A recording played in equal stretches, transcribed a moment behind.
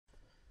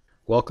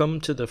Welcome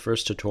to the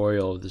first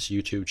tutorial of this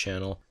YouTube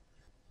channel.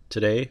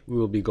 Today we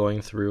will be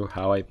going through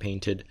how I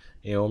painted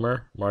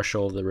Éomer,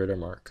 Marshal of the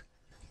Riddermark.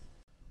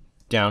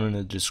 Down in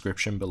the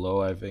description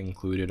below I've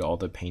included all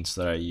the paints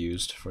that I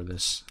used for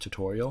this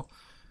tutorial.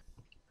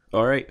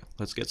 Alright,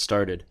 let's get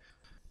started.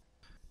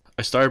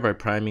 I started by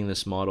priming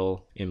this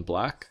model in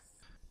black.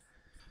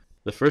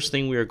 The first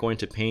thing we are going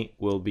to paint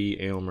will be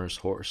Éomer's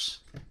horse.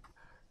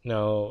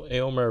 Now,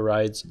 Éomer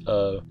rides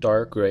a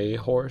dark gray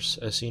horse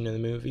as seen in the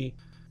movie,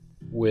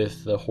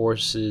 with the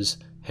horse's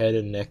head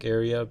and neck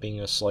area being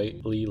a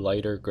slightly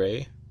lighter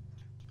gray.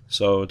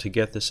 So to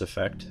get this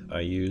effect,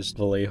 I used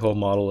Vallejo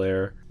Model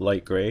Air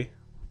Light Gray,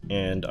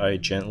 and I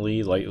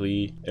gently,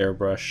 lightly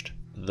airbrushed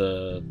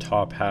the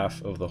top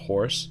half of the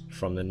horse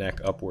from the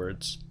neck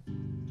upwards.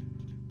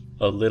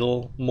 A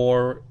little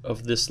more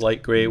of this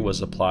light gray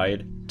was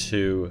applied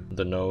to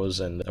the nose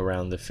and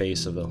around the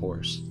face of the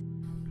horse.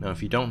 Now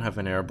if you don't have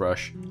an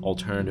airbrush,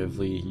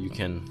 alternatively you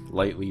can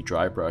lightly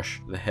dry brush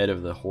the head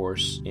of the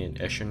horse in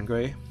Eshin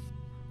gray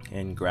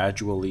and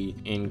gradually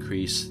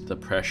increase the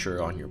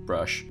pressure on your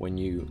brush when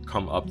you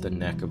come up the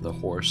neck of the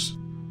horse,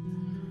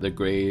 the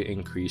gray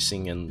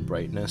increasing in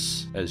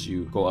brightness as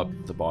you go up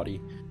the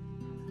body.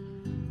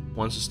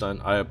 Once it's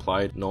done, I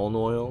applied Nuln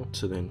Oil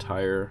to the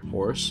entire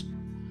horse.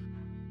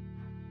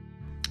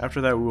 After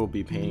that we will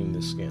be painting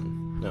the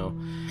skin. Now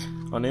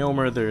on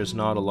Éomer there is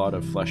not a lot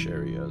of flesh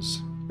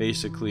areas.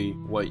 Basically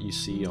what you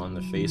see on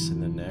the face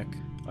and the neck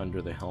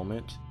under the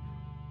helmet.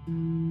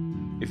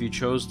 If you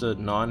chose the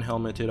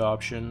non-helmeted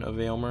option of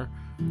Éomer,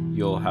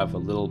 you'll have a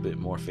little bit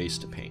more face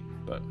to paint,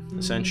 but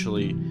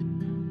essentially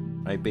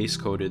I base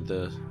coated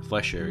the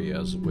flesh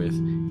areas with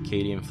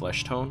Cadian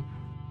Fleshtone,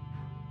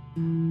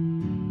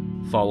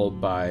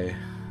 followed by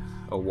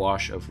a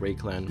wash of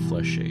Reikland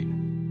Fleshshade.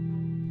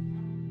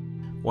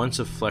 Once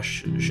a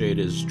Fleshshade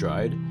is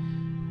dried,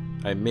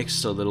 I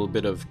mixed a little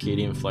bit of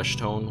Cadian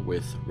Fleshtone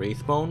with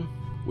Wraithbone,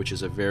 which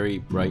is a very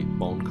bright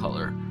bone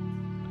color,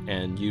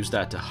 and used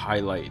that to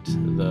highlight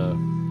the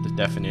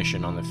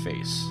definition on the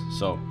face.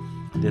 So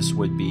this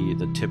would be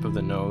the tip of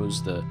the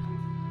nose, the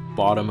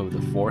bottom of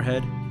the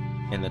forehead,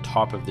 and the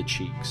top of the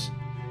cheeks.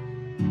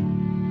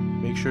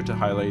 Make sure to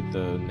highlight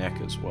the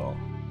neck as well.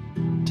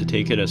 To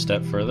take it a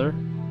step further,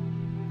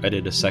 I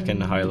did a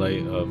second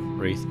highlight of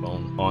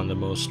Wraithbone on the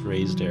most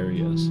raised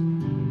areas.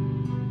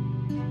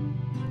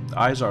 The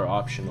eyes are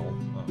optional.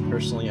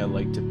 Personally, I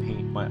like to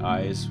paint my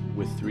eyes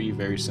with three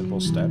very simple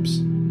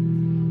steps.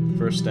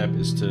 First step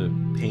is to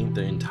paint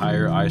the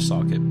entire eye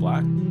socket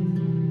black,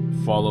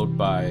 followed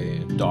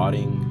by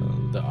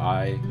dotting the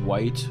eye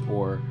white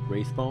or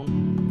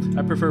Wraithbone.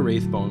 I prefer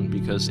Wraithbone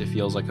because it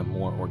feels like a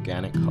more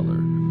organic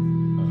color.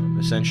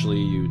 Essentially,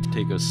 you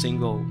take a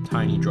single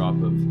tiny drop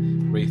of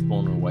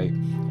Wraithbone or white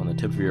on the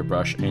tip of your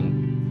brush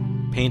and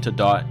paint a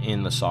dot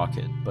in the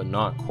socket, but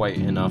not quite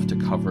enough to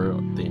cover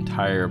the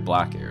entire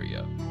black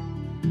area.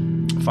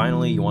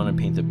 Finally, you want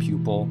to paint the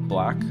pupil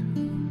black.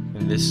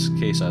 In this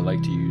case, I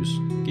like to use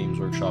Games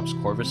Workshop's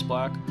Corvus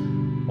black.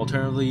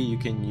 Alternatively, you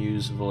can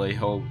use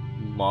Vallejo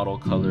Model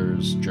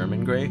Colors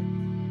German gray,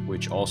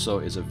 which also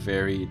is a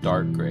very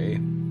dark gray,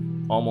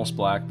 almost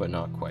black but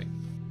not quite.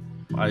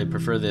 I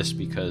prefer this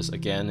because,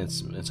 again,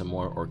 it's a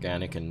more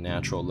organic and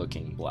natural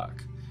looking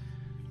black.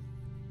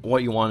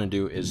 What you want to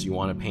do is you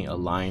want to paint a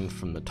line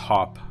from the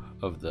top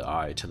of the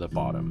eye to the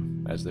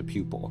bottom as the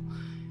pupil.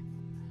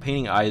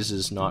 Painting eyes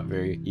is not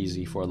very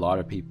easy for a lot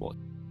of people.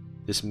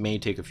 This may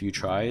take a few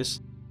tries.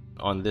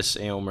 On this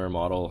Éomer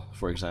model,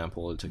 for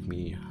example, it took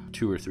me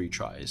 2 or 3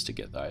 tries to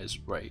get the eyes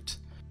right.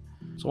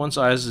 So once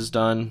the eyes is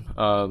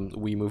done,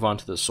 we move on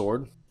to the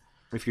sword.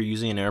 If you're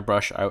using an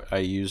airbrush, I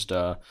used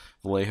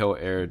Vallejo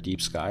Air Deep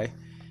Sky,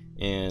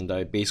 and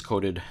I base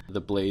coated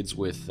the blades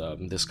with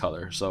this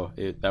color. So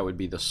that would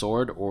be the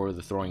sword or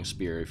the throwing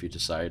spear if you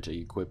decide to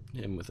equip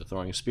him with a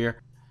throwing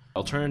spear.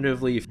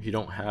 Alternatively, if you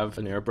don't have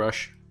an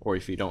airbrush or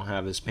if you don't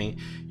have this paint,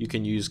 you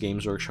can use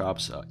Games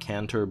Workshop's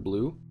Cantor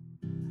Blue,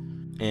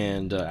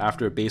 and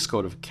after a base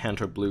coat of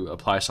Cantor Blue,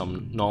 apply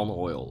some Nuln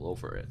Oil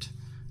over it.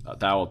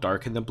 That will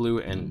darken the blue,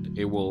 and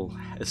it will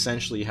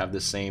essentially have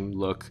the same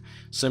look,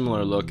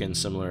 similar look and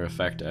similar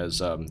effect as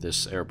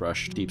this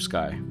airbrush Deep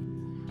Sky.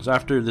 So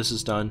after this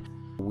is done,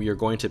 we are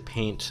going to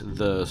paint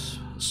the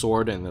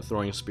sword and the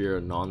throwing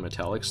spear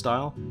non-metallic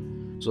style.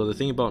 So the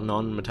thing about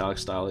non-metallic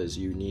style is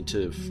you need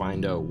to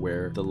find out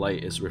where the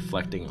light is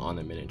reflecting on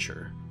the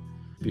miniature.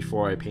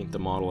 Before I paint the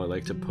model, I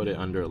like to put it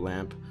under a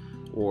lamp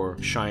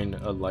or shine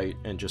a light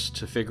and just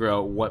to figure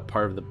out what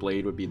part of the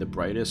blade would be the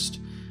brightest.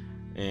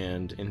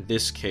 And in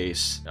this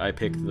case, I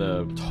picked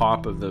the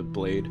top of the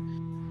blade.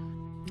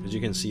 As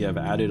you can see, I've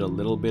added a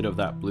little bit of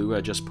that blue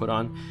I just put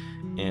on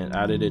and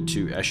added it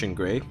to Eshin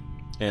gray,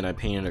 and I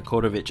painted a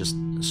coat of it just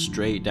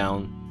straight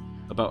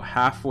down, about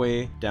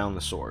halfway down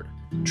the sword.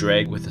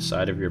 Drag with the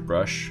side of your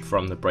brush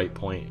from the bright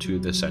point to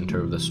the center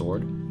of the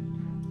sword,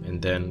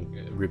 and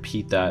then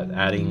repeat that,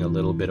 adding a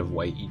little bit of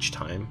white each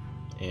time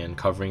and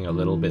covering a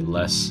little bit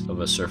less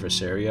of a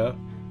surface area.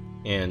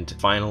 And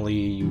finally,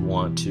 you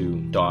want to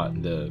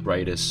dot the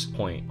brightest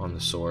point on the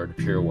sword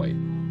pure white.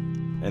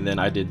 And then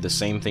I did the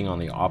same thing on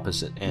the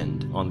opposite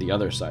end, on the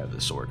other side of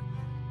the sword.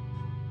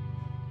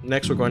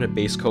 Next, we're going to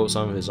base coat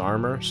some of his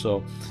armor.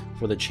 So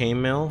for the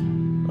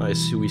chainmail,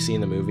 as we see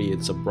in the movie,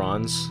 it's a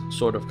bronze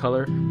sort of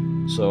color.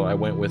 So I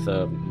went with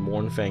a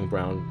Mournfang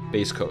brown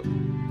base coat.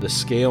 The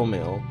scale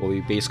mail will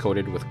be base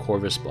coated with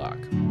Corvus black.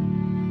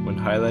 When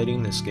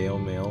highlighting the scale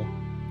mail,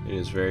 it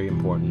is very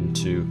important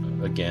to,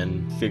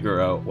 again,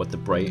 figure out what the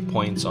bright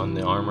points on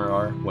the armor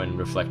are when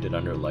reflected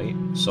under light.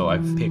 So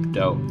I've picked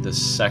out the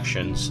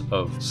sections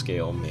of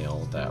scale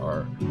mail that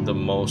are the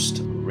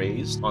most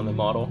raised on the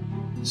model.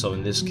 So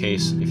in this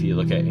case, if you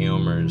look at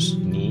Éomer's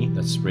knee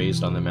that's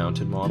raised on the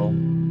mounted model,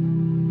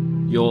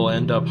 you'll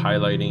end up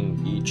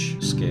highlighting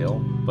each scale,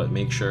 but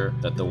make sure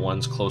that the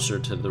ones closer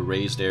to the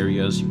raised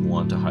areas, you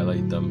want to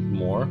highlight them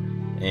more,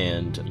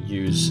 and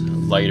use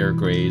lighter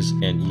grays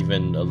and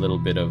even a little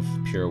bit of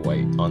pure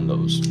white on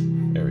those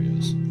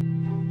areas.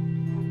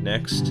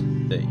 Next,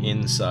 the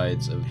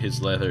insides of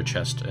his leather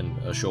chest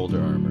and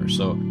shoulder armor.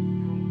 So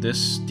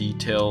this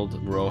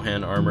detailed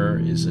Rohan armor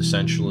is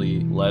essentially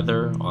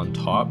leather on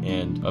top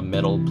and a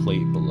metal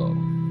plate below.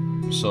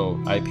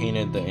 So I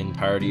painted the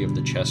entirety of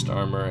the chest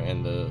armor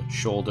and the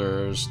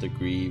shoulders, the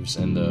greaves,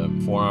 and the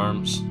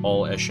forearms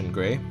all Eshin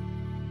gray.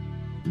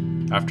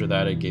 After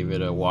that, I gave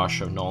it a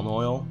wash of Nuln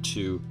Oil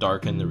to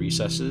darken the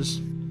recesses.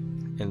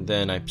 And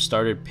then I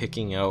started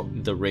picking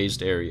out the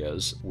raised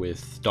areas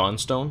with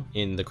Dawnstone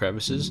in the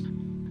crevices.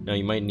 Now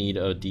you might need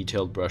a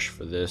detailed brush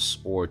for this,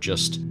 or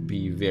just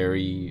be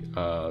very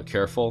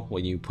careful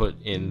when you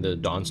put in the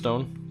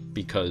Dawnstone,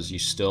 because you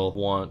still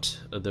want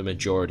the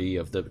majority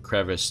of the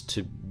crevice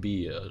to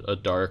be a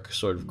dark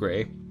sort of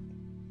gray.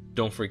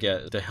 Don't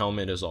forget the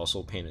helmet is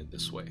also painted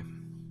this way.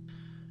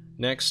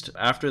 Next,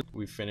 after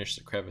we finish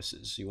the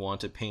crevices, you want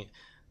to paint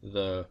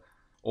the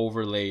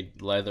overlaid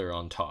leather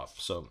on top.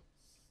 So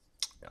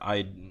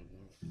I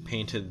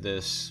painted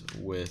this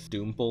with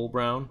Doombull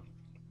brown.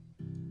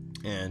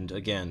 And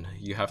again,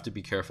 you have to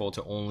be careful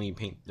to only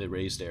paint the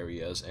raised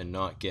areas and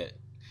not get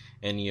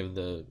any of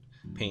the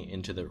paint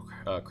into the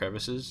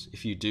crevices.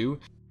 If you do,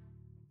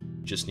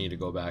 you just need to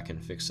go back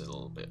and fix it a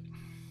little bit.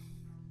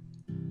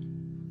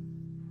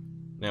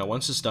 Now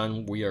once it's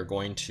done, we are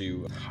going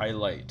to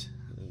highlight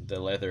the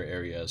leather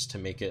areas to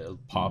make it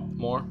pop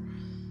more.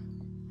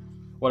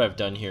 What I've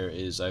done here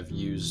is I've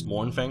used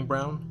Mournfang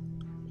brown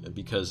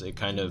because it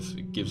kind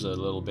of gives a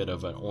little bit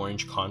of an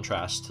orange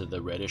contrast to the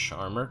reddish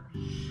armor.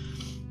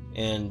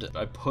 And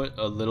I put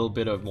a little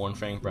bit of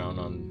Mournfang brown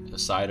on the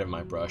side of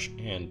my brush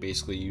and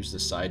basically use the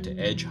side to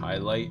edge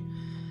highlight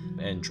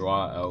and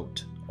draw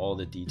out all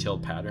the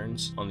detailed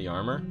patterns on the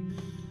armor.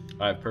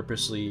 I've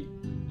purposely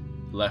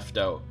left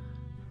out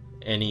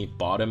any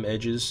bottom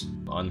edges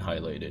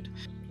unhighlighted.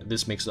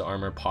 This makes the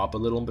armor pop a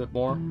little bit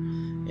more,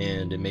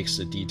 and it makes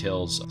the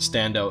details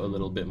stand out a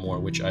little bit more,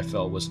 which I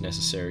felt was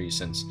necessary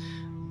since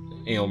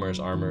Éomer's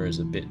armor is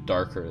a bit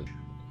darker.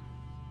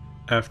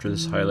 After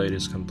this highlight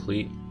is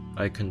complete,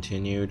 I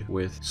continued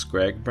with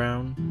Skrag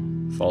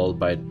brown, followed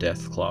by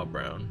Deathclaw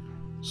brown.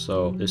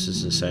 So this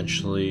is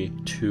essentially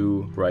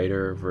two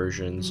brighter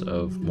versions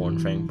of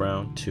Mournfang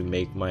brown to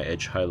make my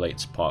edge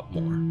highlights pop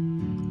more.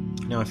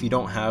 Now if you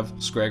don't have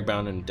Skrag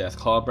brown and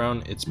Deathclaw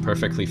brown, it's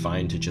perfectly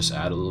fine to just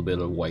add a little bit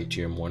of white to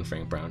your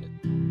Mournfang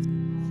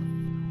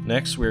brown.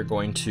 Next we're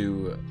going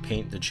to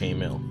paint the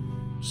chainmail.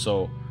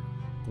 So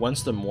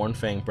once the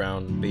Mournfang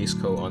brown base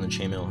coat on the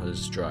chainmail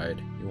has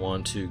dried, you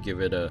want to give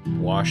it a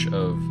wash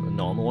of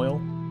Nuln Oil.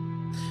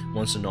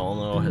 Once the Nuln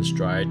Oil has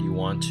dried, you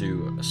want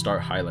to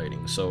start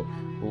highlighting. So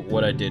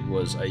what I did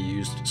was I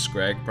used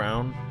Skrag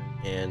brown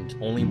and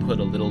only put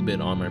a little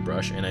bit on my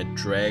brush, and I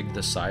dragged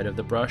the side of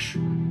the brush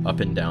up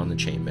and down the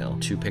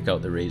chainmail to pick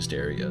out the raised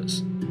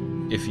areas.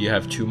 If you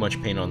have too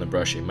much paint on the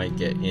brush, it might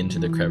get into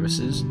the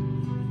crevices,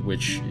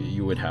 which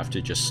you would have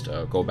to just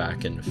go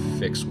back and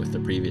fix with the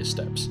previous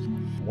steps.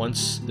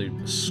 Once the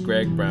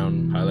Skrag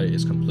brown highlight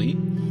is complete,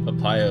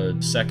 apply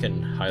a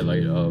second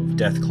highlight of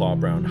Deathclaw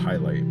brown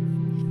highlight.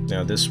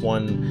 Now this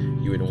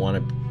one, you would want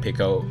to pick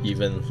out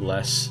even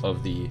less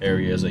of the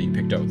areas that you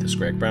picked out with the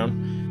Skrag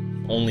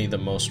brown, only the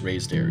most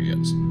raised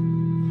areas.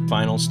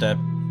 Final step,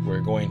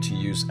 we're going to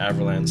use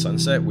Averland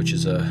Sunset, which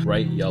is a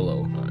bright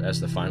yellow,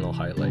 as the final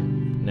highlight.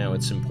 Now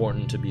it's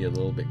important to be a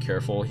little bit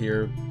careful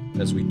here,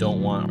 as we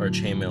don't want our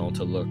chainmail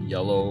to look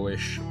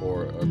yellowish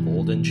or a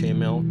golden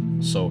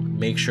chainmail. So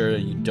make sure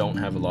you don't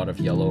have a lot of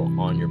yellow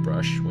on your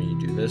brush when you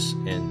do this,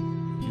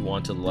 and you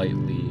want to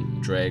lightly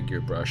drag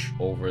your brush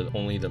over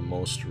only the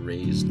most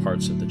raised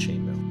parts of the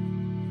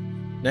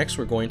chainmail. Next,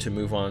 we're going to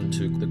move on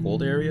to the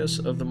gold areas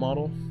of the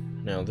model.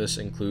 Now this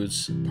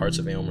includes parts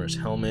of Éomer's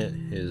helmet,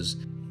 his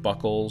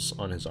buckles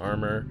on his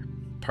armor,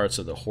 parts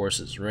of the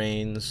horse's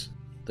reins,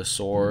 the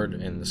sword,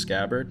 and the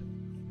scabbard.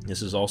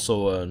 This is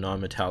also a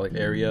non-metallic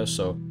area,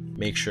 so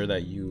make sure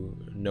that you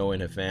know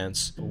in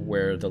advance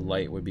where the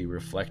light would be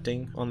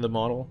reflecting on the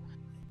model.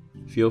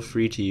 Feel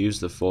free to use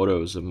the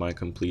photos of my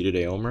completed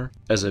Éomer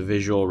as a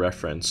visual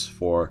reference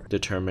for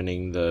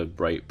determining the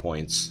bright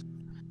points.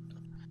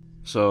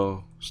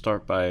 So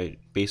start by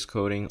base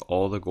coating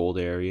all the gold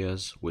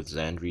areas with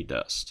Zandri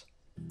dust.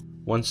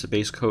 Once the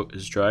base coat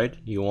is dried,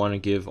 you want to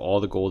give all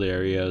the gold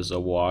areas a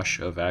wash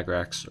of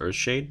Agrax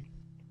Earthshade.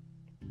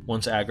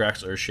 Once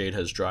Agrax Earthshade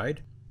has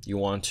dried, you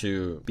want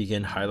to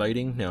begin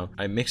highlighting. Now,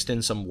 I mixed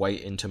in some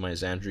white into my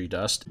Zandri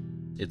dust.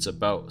 It's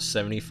about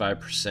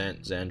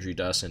 75% Zandri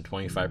dust and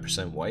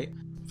 25% white.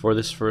 For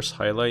this first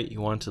highlight, you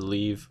want to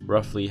leave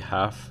roughly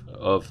half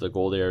of the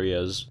gold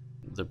areas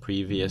the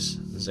previous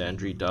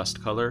Zandri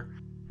dust color.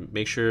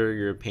 Make sure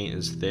your paint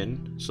is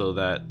thin so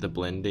that the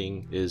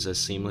blending is as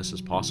seamless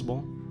as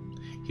possible.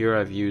 Here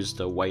I've used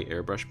a white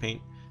airbrush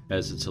paint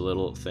as it's a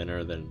little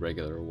thinner than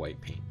regular white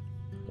paint.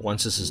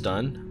 Once this is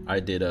done, I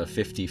did a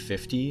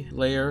 50-50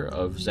 layer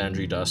of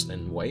Zandri dust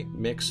and white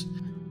mix.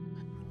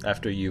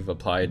 After you've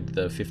applied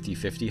the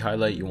 50-50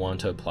 highlight, you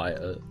want to apply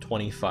a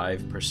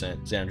 25%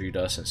 Zandri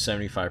dust and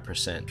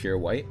 75% pure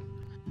white.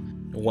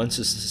 Once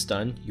this is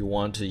done, you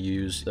want to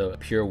use the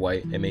pure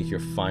white and make your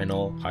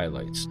final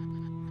highlights.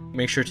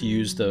 Make sure to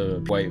use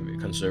the white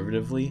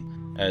conservatively,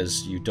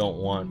 as you don't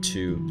want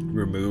to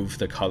remove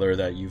the color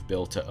that you've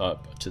built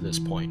up to this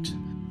point.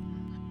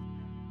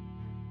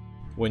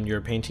 When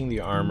you're painting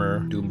the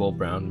armor Doombull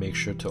brown, make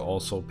sure to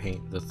also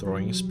paint the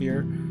throwing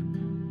spear,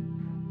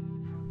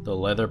 the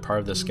leather part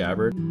of the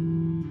scabbard,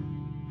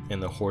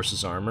 and the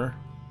horse's armor.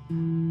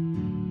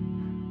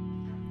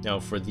 Now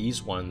for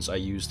these ones, I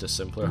used a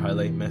simpler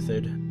highlight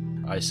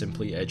method. I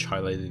simply edge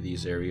highlighted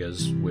these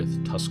areas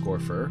with Tuskgor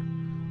Fur,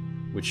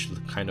 which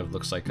kind of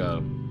looks like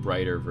a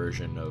brighter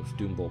version of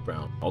Doombull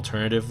brown.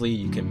 Alternatively,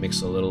 you can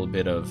mix a little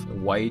bit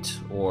of white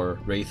or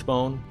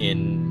Wraithbone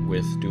in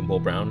with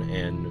Doombull brown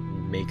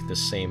and make the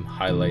same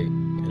highlight,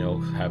 and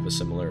it'll have a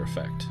similar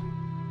effect.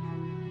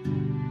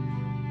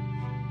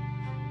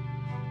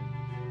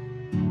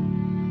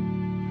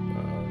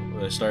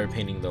 I started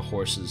painting the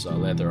horse's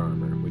leather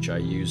armor, which I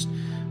used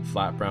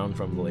flat brown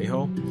from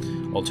Vallejo.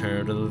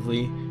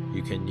 Alternatively,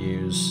 you can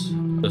use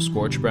the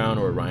Scorch Brown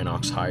or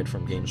Rhinox Hide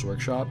from Games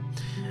Workshop.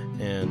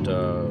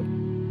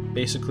 And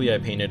basically I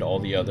painted all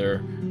the other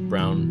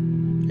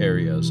brown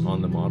areas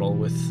on the model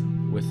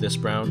with this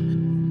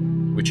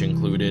brown, which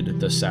included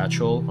the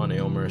satchel on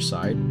Éomer's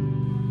side,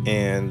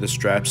 and the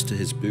straps to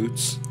his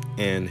boots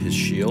and his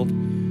shield.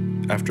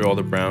 After all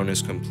the brown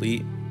is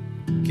complete,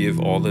 give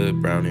all the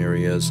brown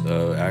areas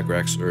a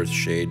Agrax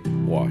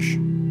Earthshade wash.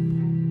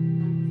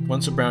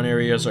 Once the brown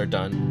areas are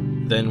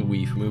done, then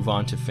we move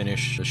on to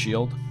finish the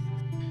shield.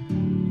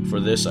 For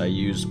this I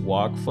used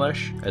Waaagh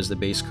flesh as the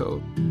base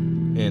coat,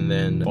 and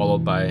then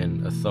followed by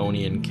an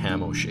Athonian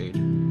Camoshade,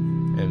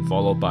 and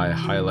followed by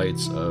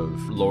highlights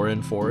of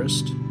Loren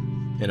forest,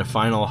 and a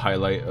final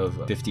highlight of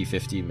a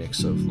 50-50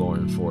 mix of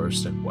Loren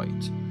forest and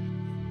white.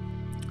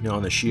 Now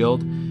on the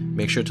shield,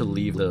 make sure to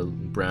leave the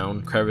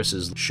brown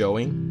crevices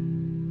showing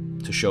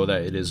to show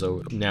that it is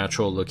a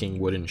natural looking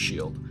wooden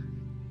shield.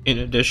 In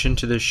addition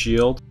to the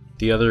shield,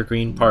 the other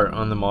green part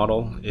on the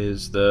model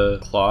is the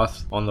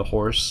cloth on the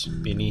horse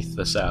beneath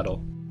the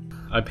saddle.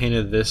 I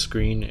painted this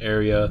green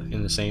area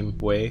in the same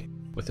way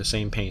with the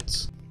same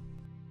paints.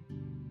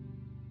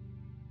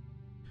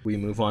 We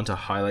move on to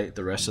highlight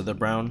the rest of the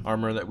brown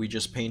armor that we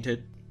just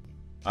painted.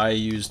 I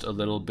used a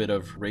little bit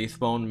of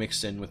Wraithbone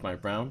mixed in with my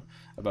brown,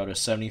 about a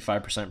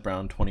 75%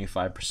 brown,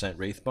 25%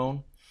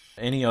 Wraithbone.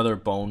 Any other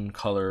bone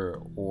color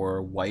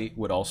or white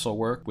would also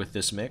work with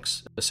this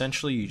mix.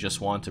 Essentially, you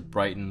just want to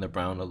brighten the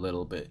brown a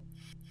little bit.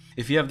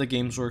 If you have the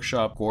Games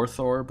Workshop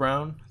Gorthor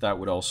brown, that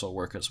would also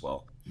work as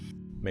well.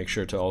 Make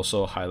sure to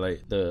also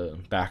highlight the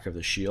back of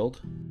the shield.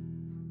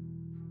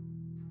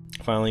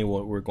 Finally,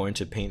 we're going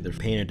to paint the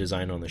painted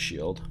design on the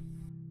shield.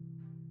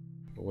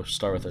 We'll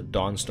start with a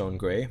Dawnstone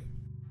gray,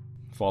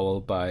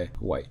 followed by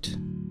white.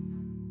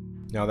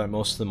 Now that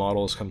most of the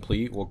model is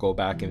complete, we'll go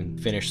back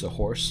and finish the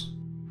horse.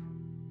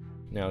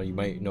 Now you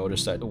might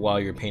notice that while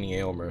you're painting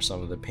Éomer,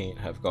 some of the paint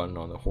have gotten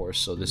on the horse,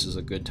 so this is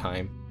a good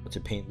time to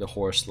paint the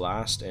horse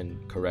last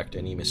and correct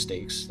any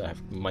mistakes that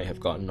might have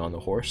gotten on the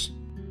horse.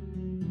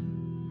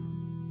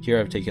 Here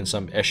I've taken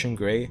some Eshin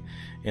gray,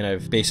 and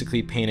I've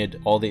basically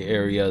painted all the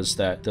areas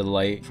that the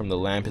light from the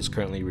lamp is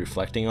currently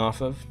reflecting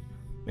off of,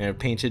 and I've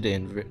painted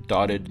and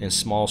dotted in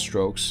small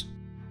strokes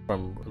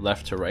from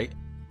left to right.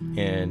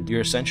 And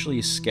you're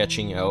essentially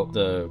sketching out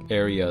the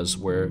areas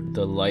where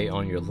the light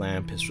on your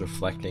lamp is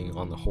reflecting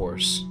on the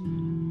horse.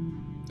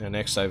 And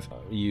next I've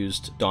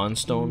used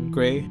Dawnstone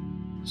gray,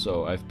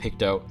 so I've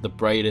picked out the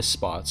brightest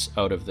spots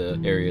out of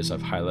the areas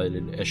I've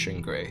highlighted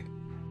Eshin gray.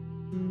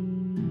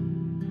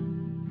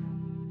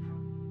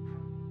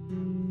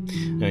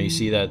 Now you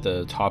see that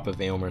the top of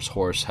Éomer's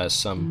horse has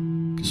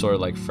some sort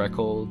of like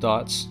freckle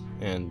dots,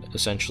 and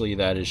essentially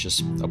that is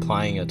just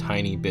applying a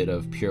tiny bit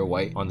of pure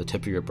white on the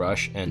tip of your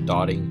brush and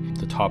dotting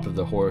the top of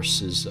the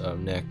horse's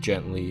neck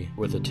gently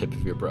with the tip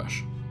of your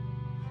brush.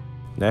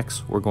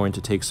 Next, we're going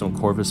to take some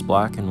Corvus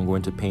black and we're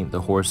going to paint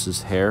the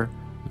horse's hair,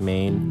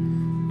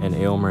 mane, and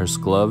Éomer's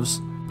gloves,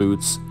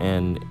 boots,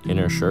 and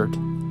inner shirt,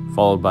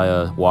 followed by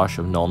a wash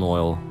of Nuln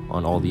Oil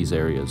on all these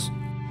areas.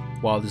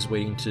 While this is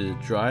waiting to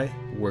dry,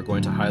 we're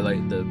going to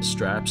highlight the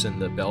straps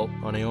and the belt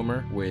on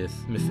Éomer with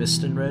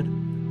Mephiston Red.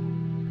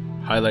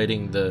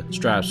 Highlighting the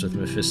straps with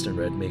Mephiston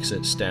Red makes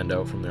it stand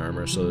out from the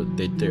armor so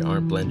that they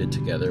aren't blended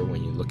together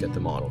when you look at the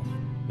model.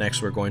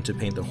 Next, we're going to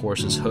paint the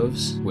horse's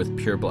hooves with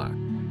pure black.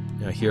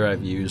 Now here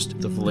I've used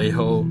the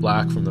Vallejo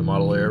black from the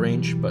model air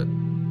range, but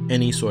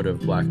any sort of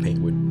black paint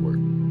would work.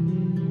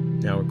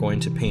 Now we're going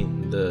to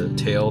paint the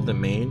tail, the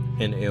mane,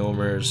 and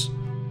Éomer's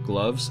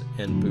gloves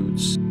and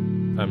boots.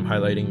 I'm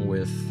highlighting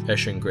with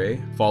Eshin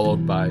Gray,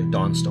 followed by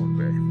Dawnstone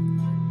Gray.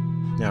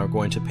 Now we're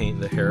going to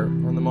paint the hair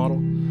on the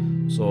model.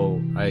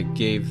 So I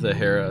gave the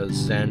hair a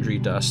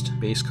Zandri dust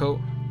base coat,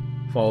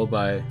 followed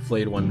by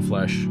Flayed One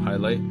Flesh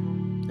highlight,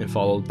 and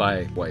followed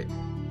by white.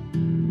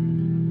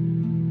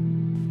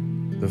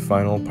 The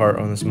final part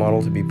on this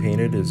model to be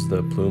painted is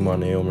the plume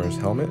on Éomer's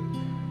helmet.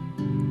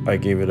 I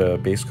gave it a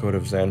base coat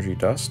of Zandri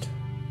dust,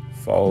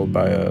 followed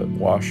by a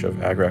wash of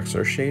Agrax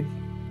Earthshade.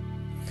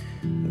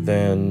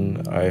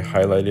 Then I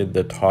highlighted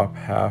the top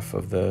half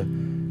of the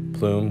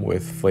plume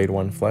with Flayed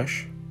One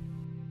Flesh.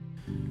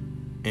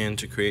 And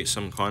to create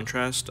some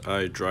contrast,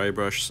 I dry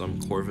brushed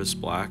some Corvus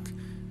black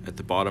at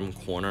the bottom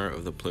corner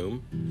of the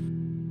plume.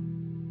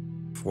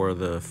 For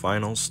the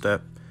final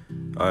step,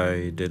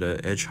 I did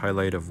an edge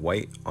highlight of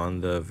white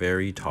on the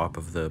very top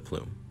of the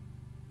plume.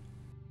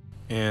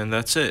 And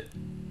that's it.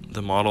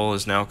 The model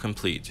is now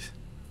complete.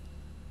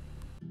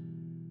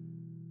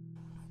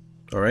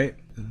 Alright,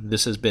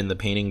 this has been the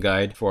painting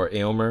guide for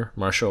Éomer,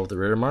 Marshal of the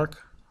Riddermark.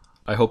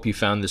 I hope you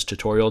found this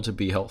tutorial to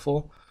be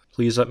helpful.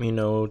 Please let me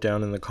know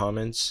down in the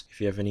comments if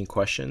you have any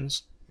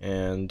questions,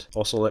 and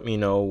also let me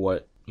know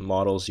what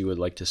models you would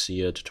like to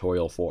see a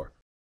tutorial for.